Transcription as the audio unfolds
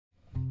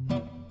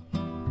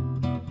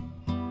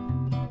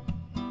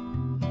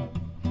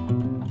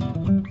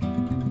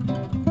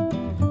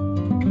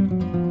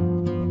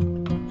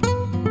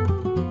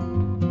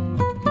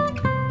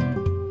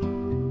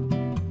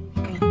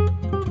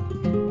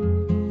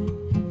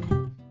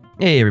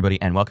Hey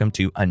everybody, and welcome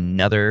to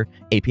another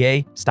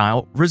APA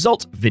style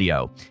results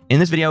video. In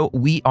this video,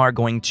 we are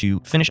going to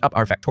finish up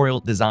our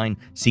factorial design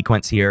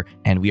sequence here,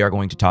 and we are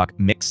going to talk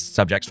mixed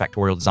subjects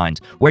factorial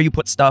designs, where you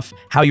put stuff,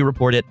 how you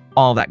report it,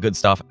 all that good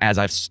stuff, as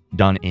I've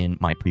done in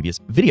my previous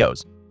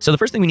videos. So the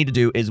first thing we need to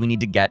do is we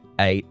need to get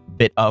a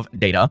bit of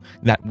data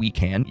that we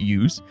can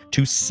use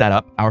to set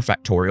up our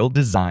factorial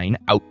design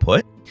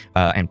output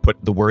and put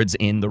the words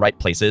in the right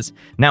places.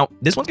 Now,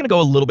 this one's going to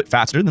go a little bit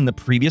faster than the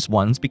previous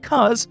ones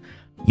because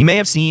you may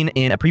have seen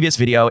in a previous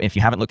video, if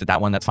you haven't looked at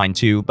that one, that's fine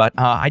too, but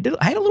I had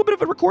a little bit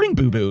of a recording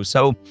boo-boo.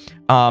 So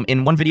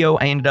in one video,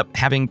 I ended up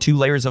having two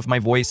layers of my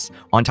voice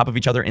on top of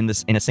each other in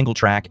a single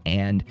track,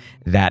 and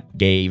that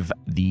gave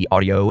the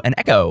audio an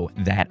echo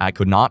that I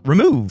could not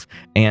remove.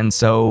 And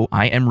so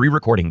I am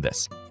re-recording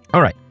this.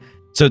 All right.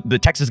 So the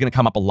text is going to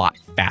come up a lot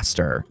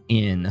faster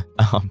in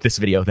this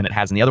video than it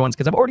has in the other ones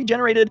because I've already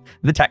generated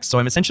the text. So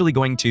I'm essentially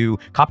going to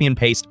copy and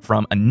paste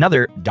from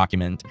another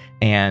document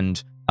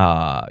and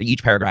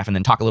each paragraph, and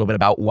then talk a little bit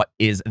about what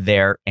is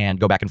there and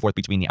go back and forth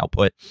between the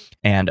output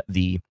and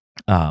the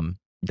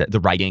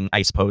writing,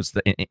 I suppose,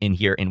 in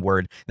here in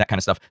Word, that kind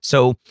of stuff.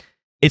 So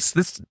it's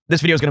this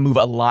video is going to move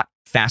a lot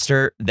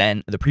faster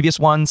than the previous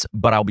ones,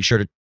 but I'll be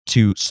sure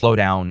to slow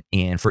down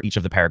for each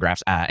of the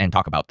paragraphs and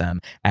talk about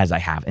them as I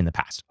have in the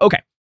past. Okay.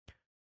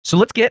 So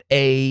let's get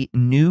a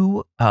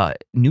new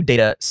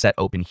data set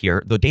open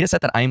here. The data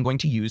set that I am going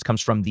to use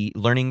comes from the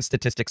Learning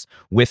Statistics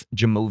with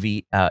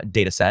Jamovi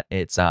data set.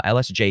 It's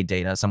LSJ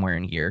data somewhere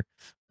in here.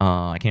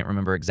 I can't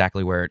remember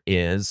exactly where it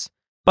is,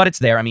 but it's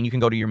there. I mean, you can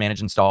go to your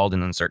Manage Installed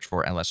and then search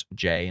for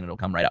LSJ and it'll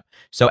come right up.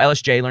 So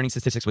LSJ, Learning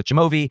Statistics with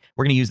Jamovi,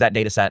 we're going to use that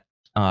data set.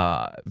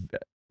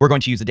 We're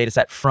going to use a data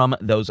set from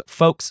those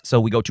folks. So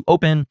we go to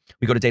Open,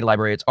 we go to Data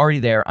Library. It's already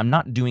there. I'm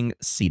not doing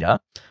CETA.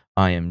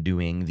 I am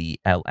doing the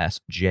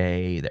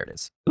LSJ. There it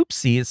is.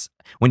 Oopsies.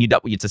 When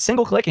it's a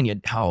single click and you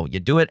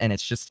do it, and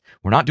it's just,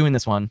 we're not doing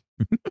this one.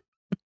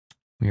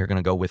 We are going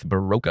to go with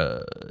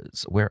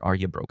Barocas. Where are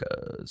you,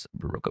 Barocas?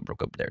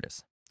 Baroca, there it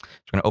is. So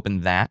we're going to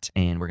open that,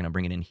 and we're going to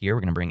bring it in here.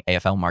 We're going to bring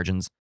AFL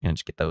margins and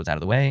just get those out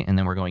of the way. And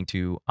then we're going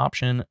to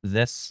option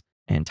this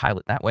and tile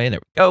it that way.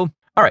 There we go.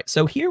 All right,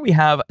 so here we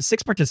have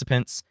 6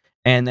 participants,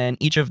 and then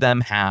each of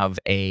them have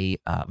a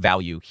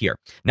value here.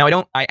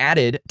 Now, I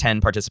added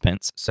 10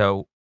 participants,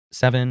 so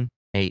 7,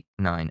 8,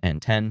 9,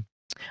 and 10.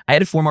 I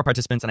added 4 more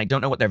participants, and I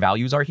don't know what their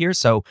values are here.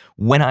 So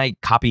when I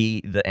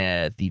copy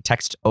the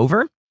text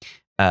over,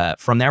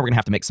 from there, we're going to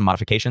have to make some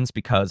modifications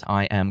because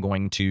I am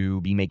going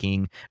to be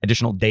making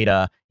additional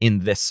data in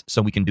this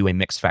so we can do a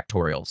mixed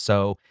factorial.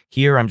 So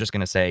here I'm just going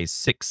to say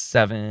 6,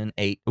 7,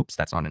 8. Oops,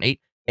 that's not an 8.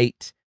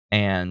 8,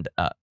 and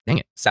dang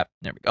it, 7.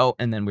 There we go.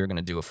 And then we're going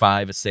to do a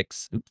 5, a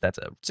 6. Oops, that's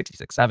a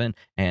 66, 7,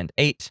 and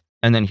 8.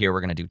 And then here we're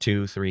going to do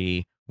 2,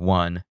 3,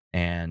 1,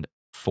 and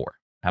 4.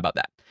 How about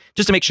that?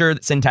 Just to make sure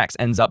that syntax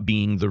ends up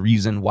being the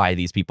reason why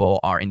these people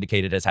are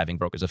indicated as having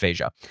Broca's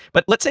aphasia.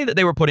 But let's say that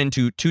they were put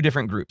into 2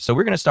 different groups. So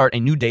we're going to start a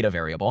new data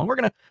variable, and we're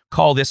going to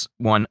call this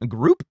one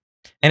group,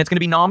 and it's going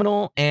to be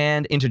nominal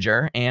and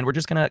integer, and we're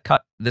just going to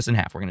cut this in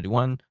half. We're going to do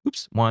 1,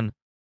 oops, 1.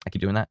 I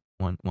keep doing that.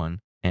 1,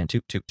 1, and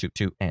 2, 2, 2,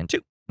 2, and 2.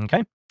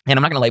 Okay. And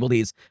I'm not going to label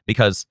these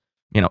because,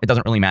 it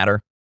doesn't really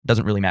matter.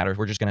 Doesn't really matter.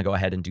 We're just going to go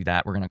ahead and do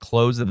that. We're going to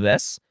close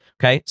this.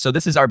 Okay, so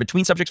this is our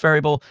between subjects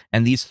variable,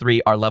 and these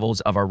 3 are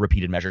levels of our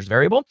repeated measures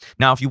variable.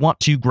 Now, if you want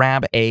to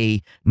grab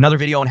another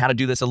video on how to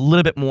do this a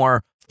little bit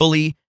more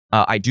fully,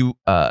 I do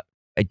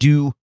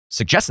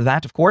suggest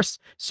that, of course.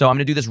 So I'm going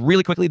to do this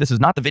really quickly. This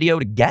is not the video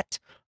to get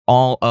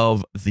all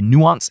of the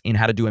nuance in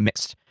how to do a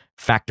mixed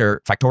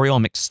factorial,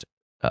 mixed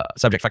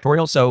subject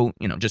factorial. So,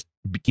 just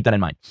keep that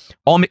in mind.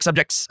 All mixed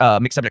subject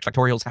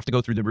factorials have to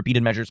go through the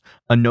repeated measures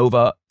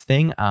ANOVA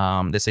thing.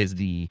 This is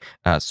the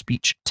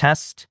speech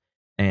test,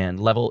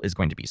 and level is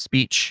going to be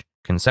speech,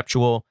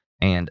 conceptual,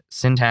 and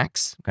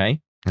syntax.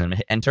 Okay. And I'm going to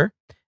hit enter.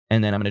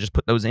 And then I'm going to just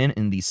put those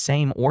in the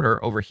same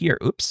order over here.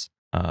 Oops.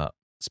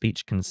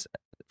 Speech,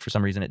 for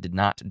some reason, it did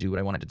not do what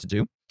I wanted it to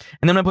do.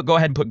 And then I'm going to go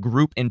ahead and put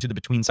group into the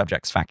between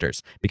subjects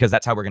factors, because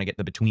that's how we're going to get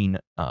the between,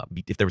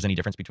 if there was any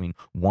difference between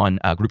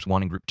groups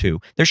 1 and group 2.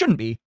 There shouldn't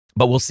be,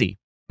 but we'll see.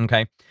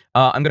 Okay.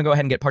 I'm going to go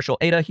ahead and get partial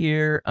eta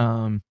here.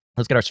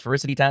 Let's get our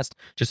sphericity test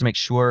just to make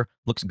sure.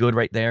 Looks good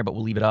right there, but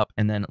we'll leave it up.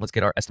 And then let's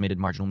get our estimated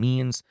marginal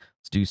means.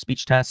 Let's do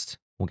speech test.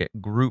 We'll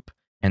get group,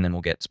 and then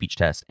we'll get speech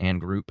test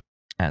and group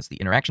as the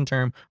interaction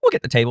term. We'll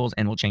get the tables,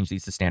 and we'll change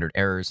these to standard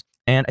errors.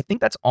 And I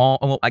think that's all.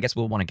 Well, I guess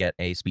we'll want to get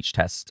a speech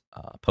test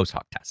post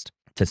hoc test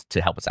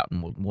to help us out,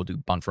 and we'll do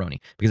Bonferroni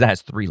because that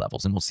has 3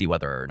 levels, and we'll see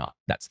whether or not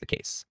that's the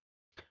case.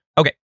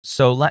 Okay,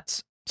 so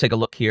let's take a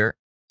look here.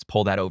 Let's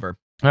pull that over.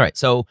 All right,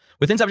 so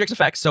within subjects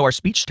effects, so our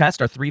speech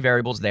test, our 3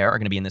 variables there are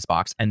going to be in this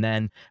box, and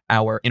then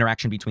our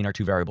interaction between our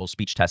 2 variables,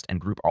 speech test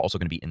and group, are also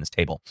going to be in this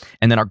table.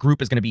 And then our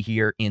group is going to be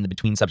here in the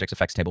between subjects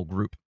effects table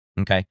group,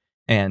 okay?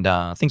 And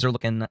things are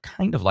looking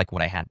kind of like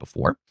what I had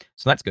before,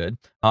 so that's good.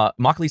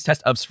 Mauchly's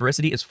test of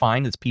sphericity is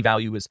fine. Its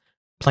p-value is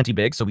plenty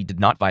big, so we did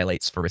not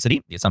violate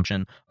sphericity, the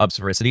assumption of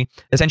sphericity.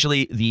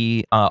 Essentially,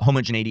 the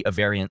homogeneity of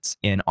variance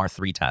in our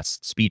 3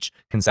 tests, speech,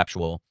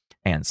 conceptual,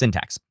 and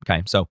syntax.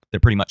 Okay, so they're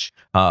pretty much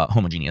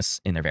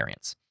homogeneous in their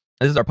variance.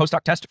 This is our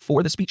post-hoc test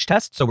for the speech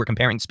test. So we're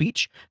comparing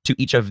speech to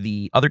each of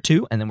the other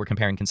two, and then we're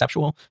comparing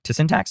conceptual to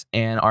syntax.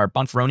 And our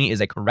Bonferroni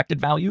is a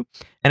corrected value,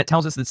 and it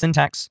tells us that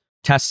syntax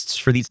tests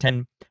for these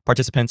 10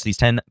 participants, these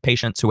 10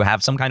 patients who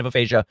have some kind of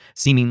aphasia,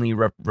 seemingly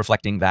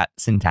reflecting that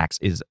syntax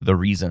is the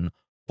reason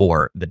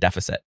for the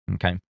deficit.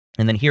 Okay.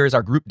 And then here is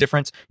our group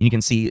difference. You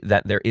can see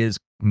that there is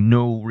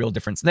no real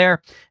difference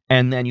there.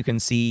 And then you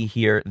can see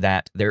here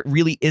that there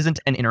really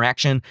isn't an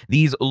interaction.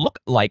 These look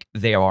like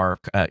they are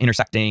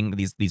intersecting.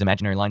 These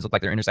imaginary lines look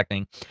like they're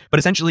intersecting, but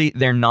essentially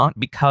they're not,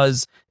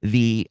 because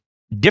the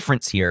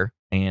difference here,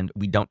 and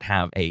we don't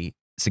have a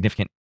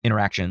significant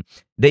interaction.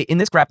 In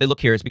this graph, they look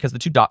here is because the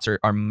two dots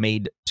are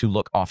made to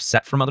look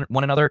offset from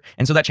one another.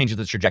 And so that changes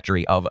the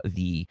trajectory of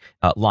the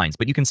lines.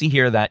 But you can see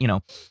here that,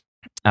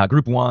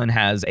 group 1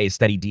 has a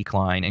steady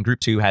decline, and group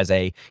 2 has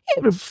a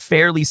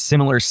fairly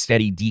similar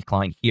steady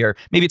decline here.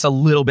 Maybe it's a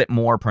little bit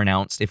more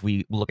pronounced if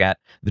we look at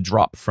the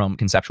drop from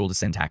conceptual to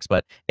syntax,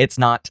 but it's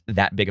not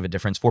that big of a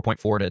difference.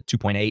 4.4 to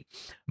 2.8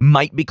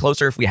 might be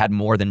closer if we had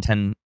more than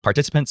 10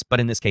 participants, but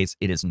in this case,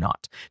 it is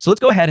not. So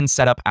let's go ahead and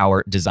set up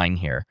our design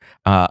here.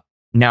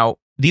 Now,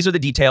 these are the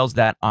details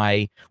that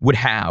I would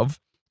have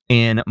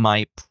in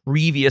my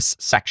previous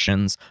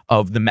sections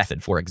of the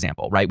method, for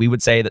example, right? We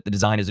would say that the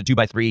design is a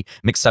 2x3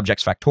 mixed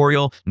subjects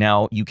factorial.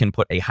 Now, you can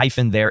put a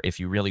hyphen there if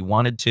you really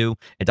wanted to.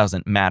 It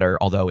doesn't matter,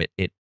 although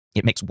it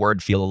makes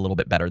Word feel a little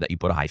bit better that you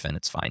put a hyphen.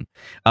 It's fine.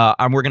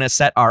 And we're going to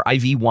set our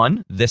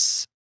IV1,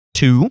 this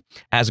 2,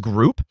 as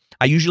group.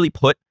 I usually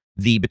put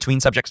the between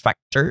subjects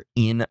factor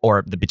in,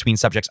 or the between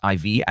subjects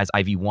IV as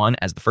IV1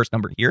 as the first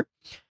number here.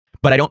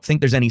 But I don't think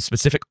there's any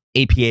specific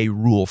APA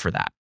rule for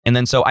that. And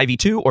then so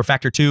IV2 or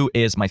factor 2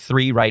 is my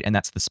 3, right? And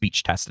that's the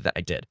speech test that I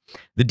did.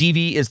 The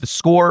DV is the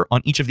score on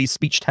each of these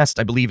speech tests.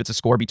 I believe it's a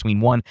score between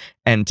 1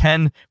 and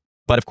 10.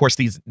 But of course,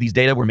 these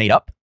data were made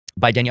up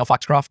by Danielle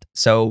Foxcroft.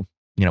 So,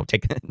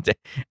 take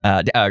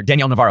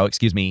Danielle Navarro,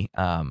 excuse me.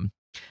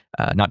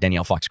 Not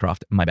Danielle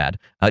Foxcroft, my bad.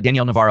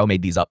 Danielle Navarro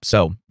made these up.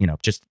 So,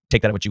 just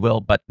take that at what you will.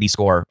 But the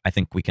score, I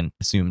think we can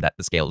assume that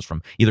the scale is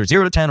from either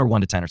 0 to 10 or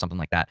 1 to 10 or something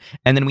like that.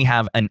 And then we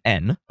have an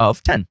N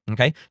of 10.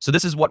 Okay. So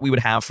this is what we would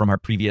have from our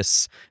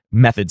previous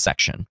method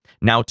section.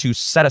 Now to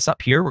set us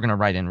up here, we're going to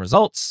write in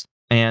results.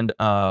 And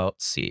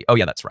let's see. Oh,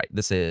 yeah, that's right.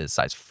 This is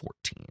size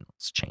 14.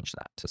 Let's change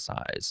that to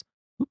size,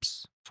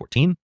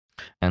 14.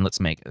 And let's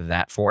make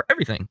that for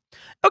everything.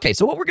 Okay.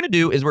 So what we're going to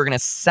do is we're going to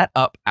set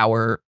up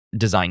our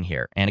design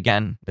here. And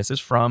again, this is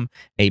from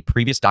a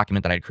previous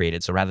document that I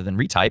created. So rather than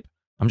retype,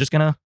 I'm just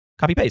going to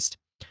copy paste.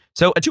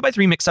 So a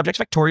 2x3 mixed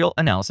subjects factorial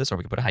analysis, or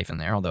we could put a hyphen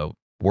there, although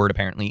Word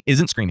apparently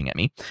isn't screaming at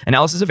me.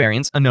 Analysis of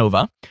variance,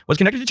 ANOVA, was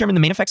conducted to determine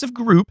the main effects of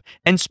group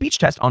and speech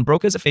test on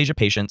Broca's aphasia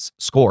patients'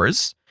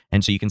 scores.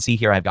 And so you can see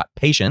here I've got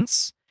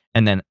patients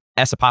and then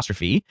S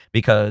apostrophe,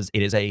 because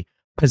it is a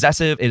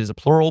possessive, it is a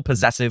plural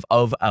possessive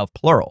of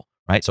plural.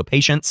 Right? So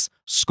patients'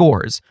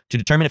 scores to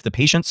determine if the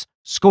patient's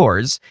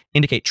scores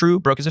indicate true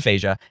Broca's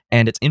aphasia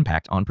and its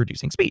impact on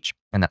producing speech.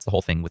 And that's the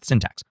whole thing with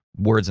syntax.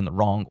 Words in the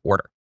wrong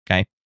order.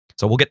 Okay?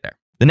 So we'll get there.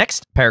 The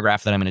next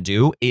paragraph that I'm going to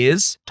do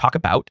is talk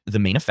about the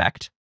main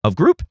effect of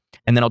group,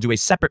 and then I'll do a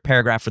separate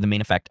paragraph for the main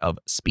effect of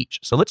speech.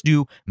 So let's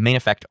do main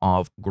effect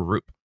of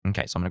group.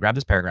 Okay, so I'm going to grab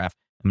this paragraph.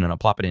 I'm going to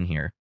plop it in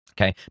here.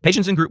 Okay,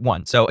 patients in group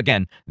 1. So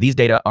again, these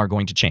data are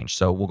going to change.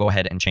 So we'll go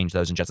ahead and change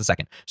those in just a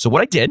second. So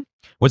what I did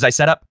was I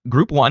set up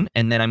group 1,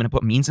 and then I'm going to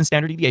put means and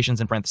standard deviations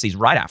in parentheses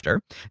right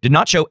after. Did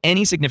not show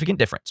any significant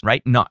difference,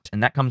 right? Not.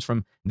 And that comes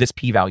from this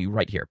p-value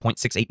right here,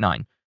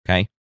 0.689.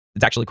 Okay,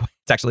 it's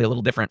actually a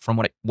little different from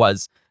what it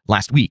was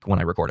last week when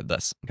I recorded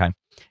this. Okay,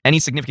 any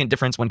significant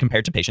difference when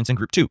compared to patients in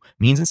group 2,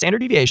 means and standard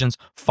deviations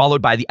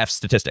followed by the F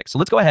statistics. So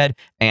let's go ahead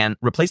and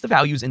replace the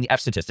values in the F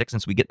statistics,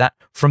 since we get that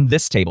from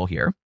this table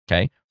here.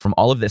 Okay, from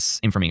all of this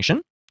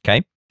information.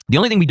 Okay, the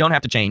only thing we don't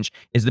have to change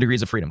is the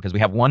degrees of freedom, because we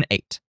have 1,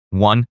 8,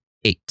 1,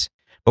 8.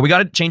 But we got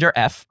to change our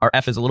F. Our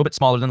F is a little bit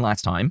smaller than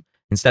last time.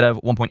 Instead of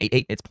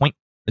 1.88, it's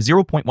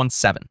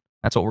 0.17.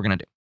 That's what we're going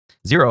to do.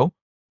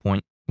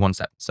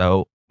 0.17.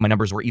 So my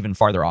numbers were even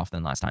farther off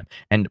than last time.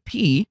 And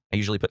P, I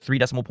usually put 3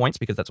 decimal points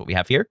because that's what we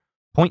have here.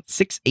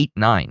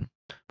 0.689.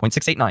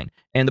 0.689.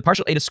 And the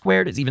partial eta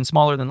squared is even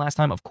smaller than last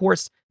time. Of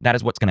course, that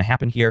is what's going to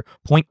happen here.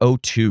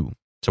 0.02.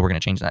 So we're going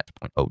to change that to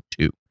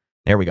 0.02.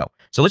 There we go.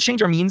 So let's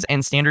change our means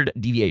and standard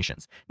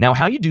deviations. Now,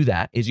 how you do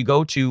that is you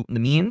go to the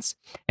means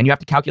and you have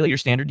to calculate your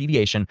standard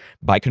deviation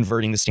by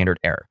converting the standard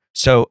error.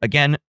 So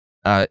again,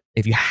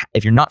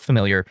 if you're not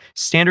familiar,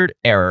 standard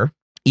error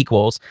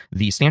equals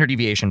the standard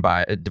deviation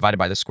divided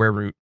by the square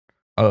root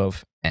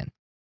of n.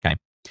 Okay.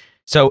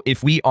 So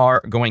if we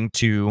are going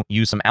to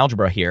use some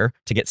algebra here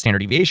to get standard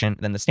deviation,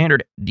 then the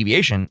standard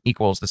deviation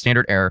equals the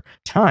standard error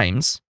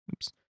times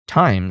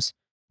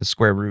the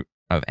square root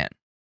of n.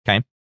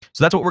 Okay.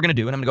 So that's what we're going to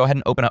do. And I'm going to go ahead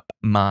and open up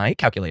my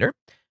calculator.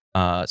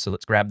 So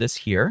let's grab this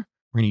here.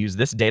 We're going to use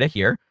this data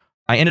here.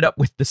 I ended up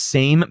with the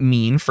same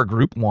mean for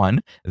group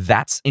 1.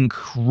 That's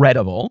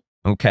incredible.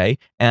 Okay.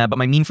 But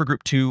my mean for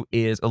group 2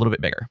 is a little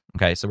bit bigger.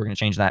 Okay. So we're going to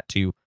change that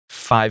to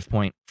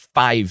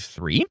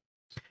 5.53.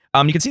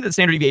 You can see that the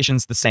standard deviation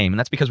is the same, and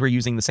that's because we're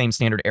using the same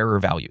standard error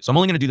value. So I'm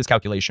only going to do this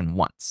calculation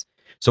once.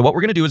 So what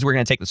we're going to do is we're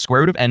going to take the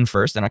square root of n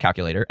first in our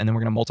calculator, and then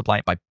we're going to multiply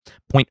it by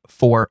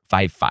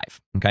 0.455.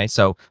 Okay,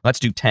 so let's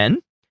do 10,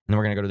 and then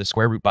we're going to go to the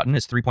square root button.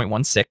 It's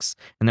 3.16,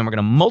 and then we're going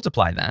to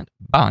multiply that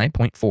by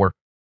 0.455.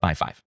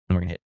 And we're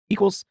going to hit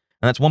equals,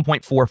 and that's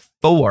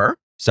 1.44.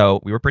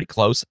 So we were pretty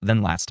close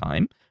than last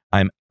time.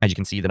 As you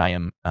can see that I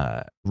am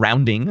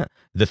rounding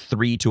the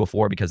 3 to a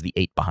 4 because the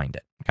 8 behind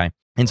it. Okay,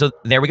 and so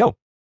there we go.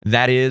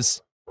 That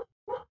is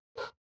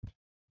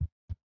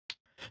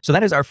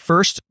our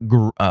first.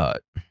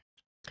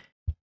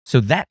 So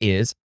that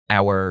is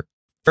our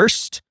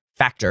first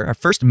factor, our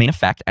first main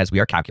effect as we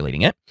are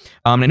calculating it.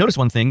 And I noticed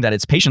one thing that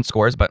it's patient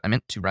scores, but I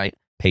meant to write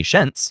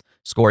patients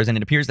scores, and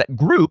it appears that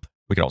group.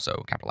 We could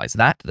also capitalize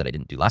that I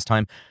didn't do last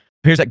time.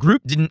 Appears that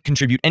group didn't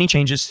contribute any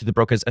changes to the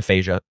Broca's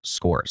aphasia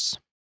scores.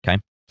 Okay,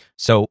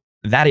 so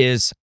that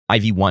is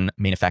IV1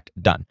 main effect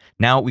done.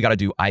 Now we got to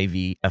do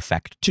IV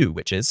effect 2,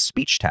 which is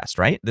speech test,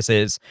 right? This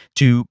is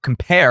to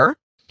compare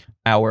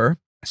our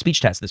speech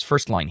test, this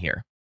first line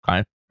here.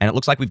 Okay, and it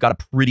looks like we've got a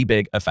pretty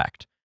big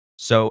effect.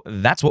 So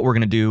that's what we're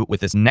going to do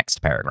with this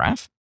next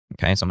paragraph.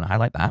 Okay, so I'm going to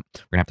highlight that.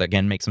 We're going to have to,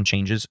 again, make some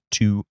changes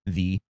to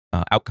the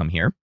outcome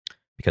here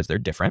because they're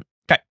different.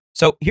 Okay,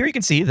 so here you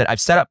can see that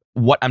I've set up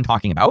what I'm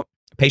talking about.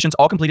 Patients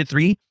all completed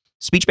 3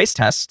 speech-based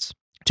tests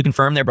to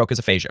confirm their Broca's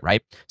aphasia,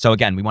 right? So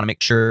again, we want to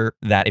make sure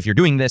that if you're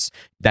doing this,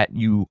 that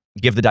you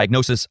give the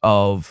diagnosis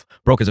of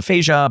Broca's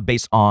aphasia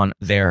based on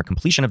their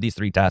completion of these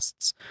 3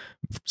 tests.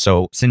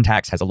 So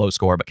syntax has a low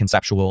score, but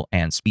conceptual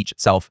and speech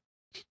itself,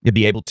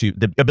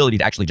 the ability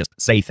to actually just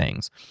say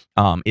things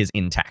is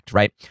intact,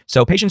 right?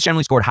 So patients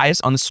generally scored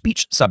highest on the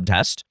speech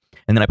subtest,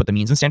 and then I put the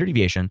means and standard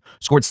deviation,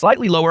 scored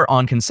slightly lower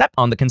on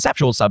the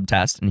conceptual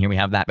subtest, and here we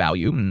have that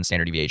value in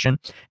standard deviation,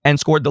 and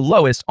scored the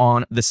lowest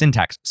on the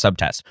syntax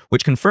subtest,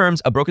 which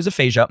confirms a Broca's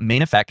aphasia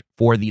main effect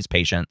for these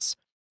patients.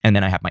 And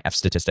then I have my F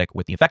statistic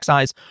with the effect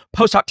size.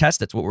 Post hoc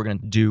test, that's what we're going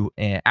to do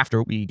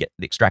after we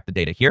extract the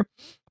data here.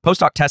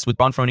 Post hoc test with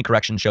Bonferroni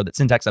correction showed that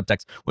syntax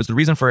subtext was the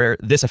reason for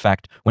this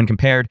effect when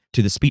compared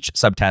to the speech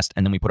subtest,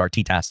 and then we put our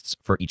t-tests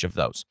for each of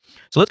those.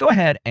 So let's go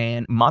ahead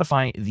and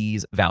modify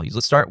these values.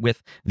 Let's start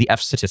with the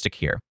F statistic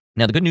here.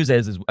 Now, the good news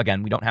is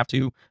again, we don't have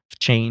to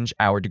change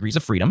our degrees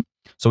of freedom.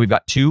 So we've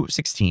got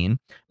 216,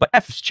 but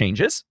F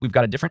changes. We've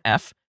got a different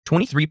F,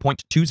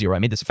 23.20. I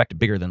made this effect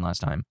bigger than last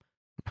time.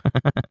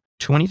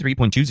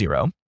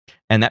 23.20,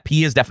 and that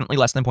P is definitely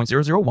less than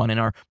 0.001,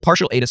 and our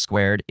partial eta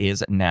squared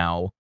is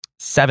now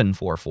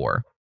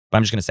 744, but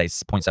I'm just going to say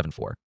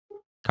 0.74,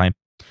 okay?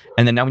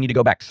 And then now we need to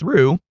go back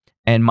through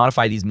and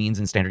modify these means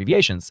and standard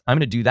deviations. I'm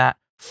going to do that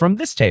from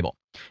this table.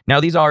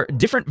 Now, these are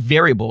different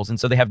variables, and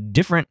so they have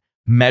different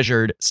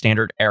measured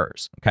standard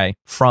errors, okay,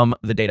 from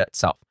the data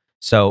itself.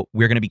 So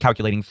we're going to be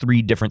calculating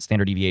 3 different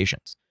standard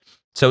deviations.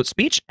 So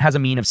speech has a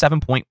mean of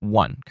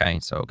 7.1, okay?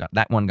 So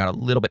that one got a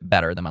little bit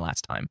better than my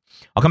last time.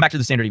 I'll come back to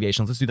the standard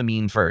deviations. Let's do the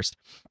mean first.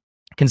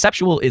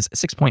 Conceptual is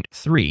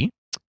 6.3,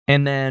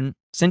 and then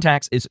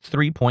syntax is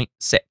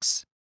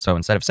 3.6. So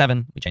instead of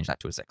 7, we change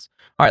that to a 6.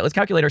 All right, let's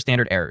calculate our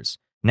standard errors.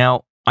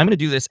 Now, I'm going to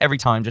do this every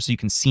time just so you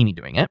can see me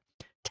doing it.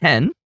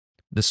 10,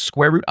 the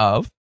square root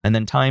of, and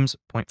then times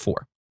 0.4.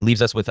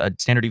 Leaves us with a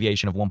standard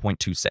deviation of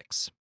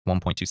 1.26.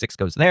 1.26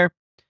 goes there.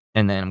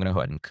 And then I'm going to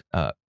go ahead and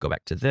go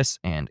back to this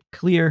and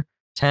clear.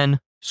 10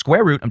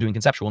 square root, I'm doing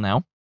conceptual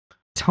now,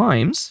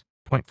 times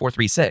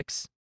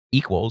 0.436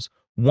 equals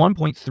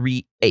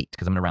 1.38,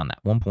 because I'm going to round that,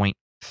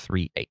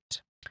 1.38.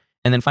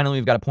 And then finally,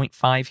 we've got a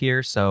 0.5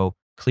 here, so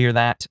clear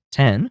that.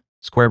 10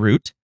 square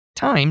root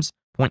times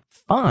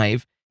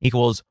 0.5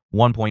 equals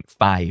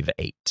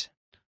 1.58. So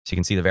you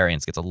can see the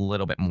variance gets a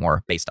little bit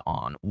more based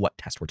on what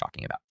test we're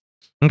talking about.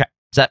 Okay,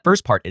 so that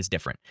first part is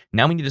different.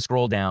 Now we need to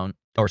scroll down,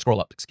 or scroll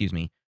up, excuse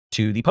me,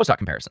 to the post-hoc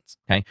comparisons,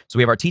 okay? So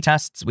we have our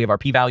t-tests, we have our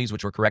p-values,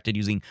 which were corrected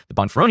using the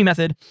Bonferroni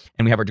method,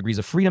 and we have our degrees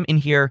of freedom in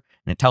here,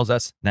 and it tells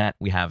us that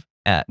we have,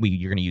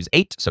 you're going to use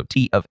 8, so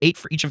t of 8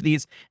 for each of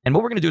these, and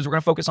what we're going to do is we're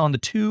going to focus on the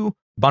 2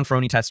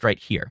 Bonferroni tests right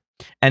here.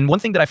 And one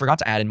thing that I forgot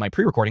to add in my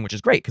pre-recording, which is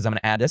great, because I'm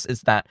going to add this,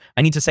 is that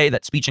I need to say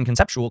that speech and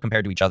conceptual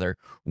compared to each other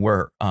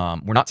were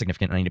not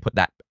significant, and I need to put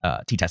that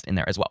t-test in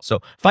there as well. So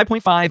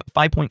 5.5,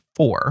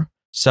 5.4,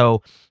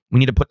 so we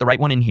need to put the right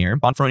one in here.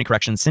 Bonferroni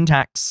correction,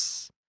 syntax,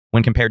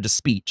 when compared to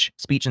speech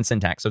and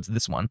syntax. So it's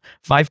this one.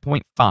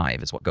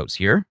 5.5 is what goes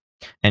here.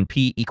 And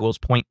P equals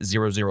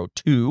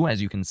 0.002,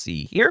 as you can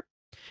see here.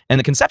 And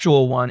the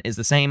conceptual one is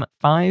the same,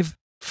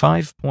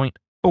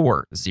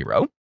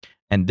 5.40.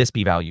 And this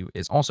P value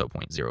is also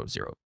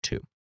 0.002.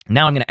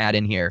 Now I'm going to add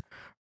in here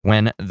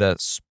when the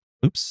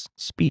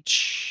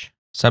speech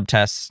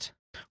subtest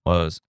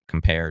was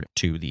compared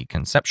to the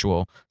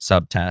conceptual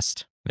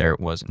subtest, there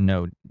was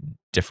no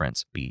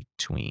difference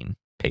between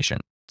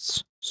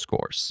patients'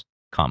 scores,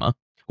 comma,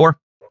 or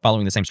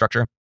following the same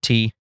structure,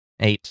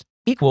 T8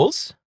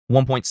 equals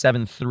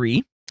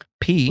 1.73,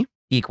 P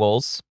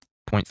equals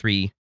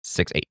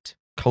 0.368.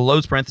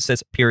 Close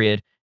parenthesis,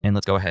 period, and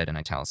let's go ahead and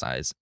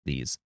italicize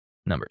these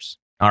numbers.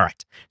 All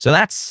right, so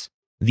that's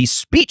the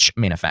speech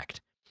main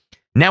effect.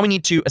 Now we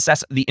need to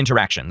assess the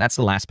interaction. That's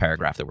the last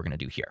paragraph that we're going to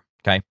do here.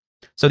 Okay.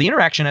 So the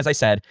interaction, as I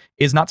said,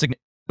 is not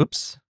significant.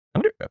 Oops.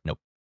 Nope.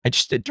 I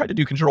just tried to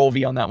do Control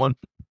V on that one.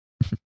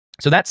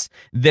 So that's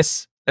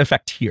this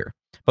effect here.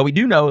 But we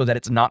do know that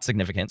it's not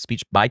significant.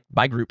 Speech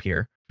by group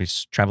here. We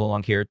just travel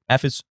along here.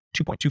 F is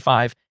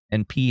 2.25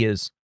 and P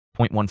is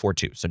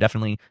 0.142. So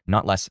definitely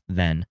not less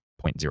than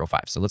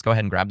 0.05. So let's go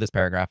ahead and grab this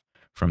paragraph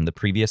from the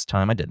previous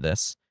time I did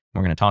this.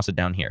 We're going to toss it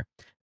down here.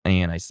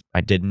 And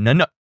I did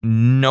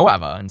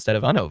ANOVA instead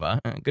of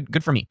ANOVA.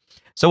 Good for me.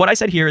 So what I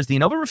said here is the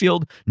ANOVA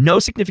revealed no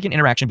significant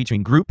interaction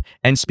between group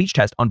and speech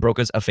test on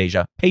Broca's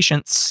aphasia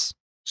patients'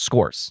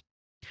 scores.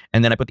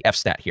 And then I put the F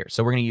stat here.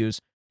 So we're going to use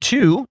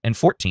 2 and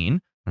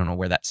 14. I don't know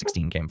where that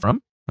 16 came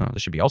from. Oh, there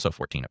should be also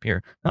 14 up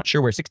here. Not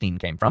sure where 16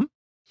 came from.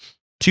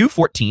 2,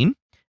 14.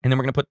 And then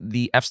we're going to put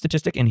the F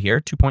statistic in here,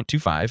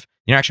 2.25.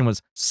 The interaction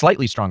was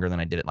slightly stronger than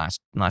I did it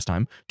last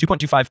time.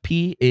 2.25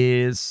 P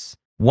is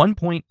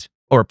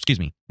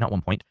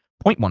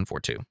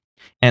 0.142.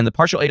 And the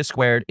partial eta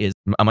squared is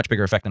a much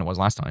bigger effect than it was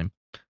last time.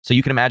 So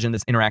you can imagine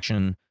this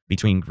interaction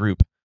between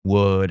group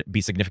would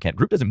be significant.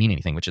 Group doesn't mean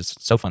anything, which is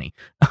so funny.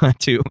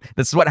 Too.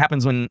 This is what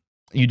happens when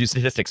you do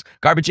statistics.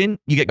 Garbage in,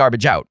 you get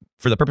garbage out.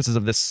 For the purposes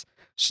of this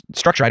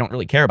structure, I don't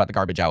really care about the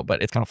garbage out,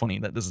 but it's kind of funny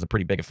that this is a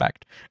pretty big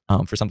effect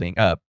for something,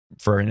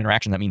 for an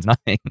interaction that means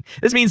nothing.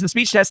 This means the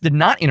speech test did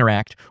not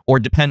interact or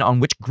depend on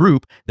which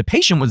group the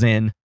patient was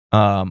in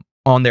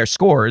on their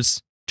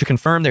scores to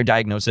confirm their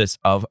diagnosis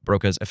of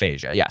Broca's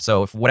aphasia. Yeah,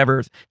 so if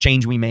whatever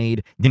change we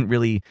made didn't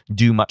really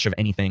do much of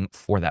anything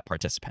for that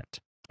participant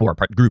or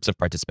groups of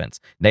participants.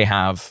 They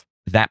have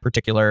that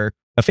particular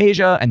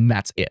aphasia and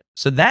that's it.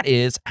 So that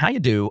is how you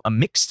do a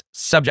mixed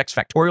subjects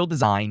factorial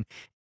design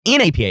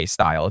in APA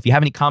style. If you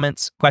have any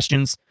comments,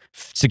 questions,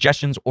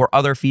 suggestions, or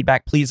other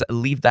feedback, please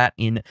leave that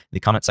in the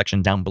comment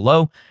section down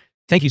below.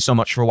 Thank you so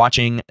much for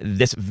watching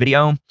this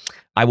video.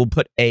 I will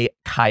put a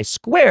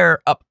chi-square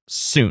up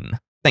soon.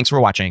 Thanks for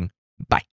watching. Bye.